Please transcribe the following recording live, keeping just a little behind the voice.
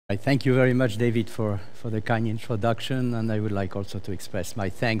I thank you very much, David, for the kind introduction, and I would like also to express my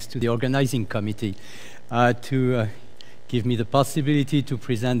thanks to the organizing committee to give me the possibility to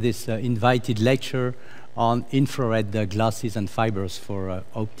present this invited lecture on infrared glasses and fibers for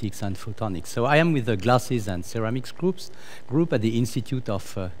optics and photonics. So I am with the Glasses and Ceramics group at the Institute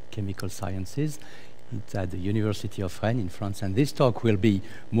of Chemical Sciences. It's at the University of Rennes in France, and this talk will be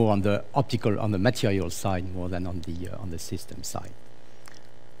more on the optical, on the material side, more than on the system side.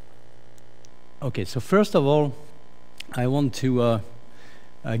 Okay, so first of all, I want to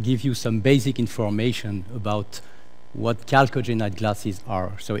give you some basic information about what chalcogenide glasses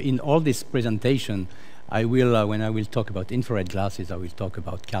are. So in all this presentation, I will, when I will talk about infrared glasses, I will talk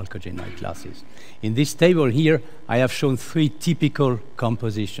about chalcogenide glasses. In this table here, I have shown three typical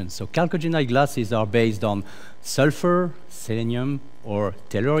compositions. So chalcogenide glasses are based on sulfur, selenium, or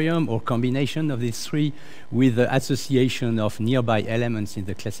tellurium, or combination of these three, with the association of nearby elements in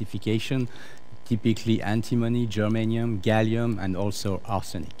the classification, typically antimony, germanium, gallium, and also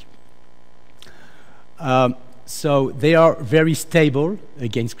arsenic. So they are very stable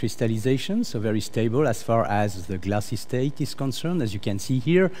against crystallization, so very stable as far as the glassy state is concerned. As you can see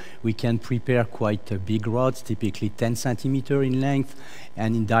here, we can prepare quite big rods, typically 10 centimeter in length,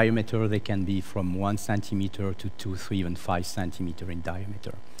 and in diameter they can be from 1 centimeter to 2, 3, even 5 centimeter in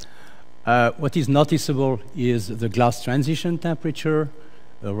diameter. What is noticeable is the glass transition temperature,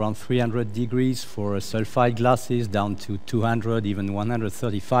 around 300 degrees for sulfide glasses, down to 200, even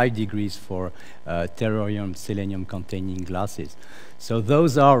 135 degrees for tellurium, selenium containing glasses. So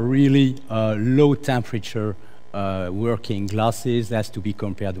those are really low temperature working glasses. That's to be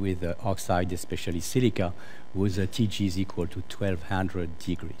compared with oxide, especially silica, with a TG is equal to 1200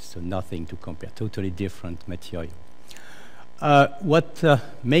 degrees. So nothing to compare, totally different material. What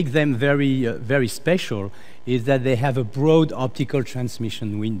makes them very special is that they have a broad optical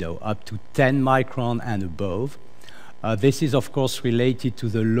transmission window, up to 10 micron and above. This is, of course, related to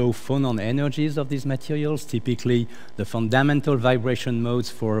the low phonon energies of these materials. Typically, the fundamental vibration modes,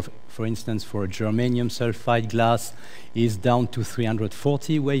 for instance, for a germanium sulfide glass, is down to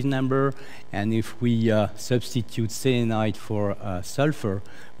 340 wave number. And if we substitute selenide for sulfur,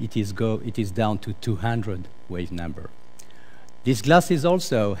 it is down to 200 wave number. These glasses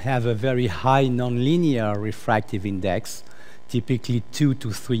also have a very high nonlinear refractive index, typically 2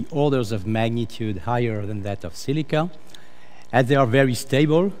 to 3 orders of magnitude higher than that of silica. As they are very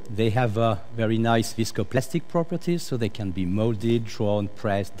stable, they have very nice viscoplastic properties, so they can be molded, drawn,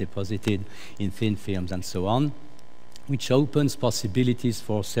 pressed, deposited in thin films, and so on, which opens possibilities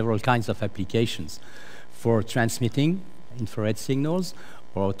for several kinds of applications, for transmitting infrared signals,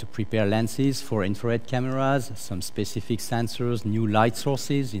 or to prepare lenses for infrared cameras, some specific sensors, new light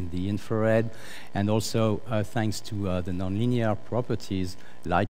sources in the infrared, and also, thanks to the nonlinear properties, light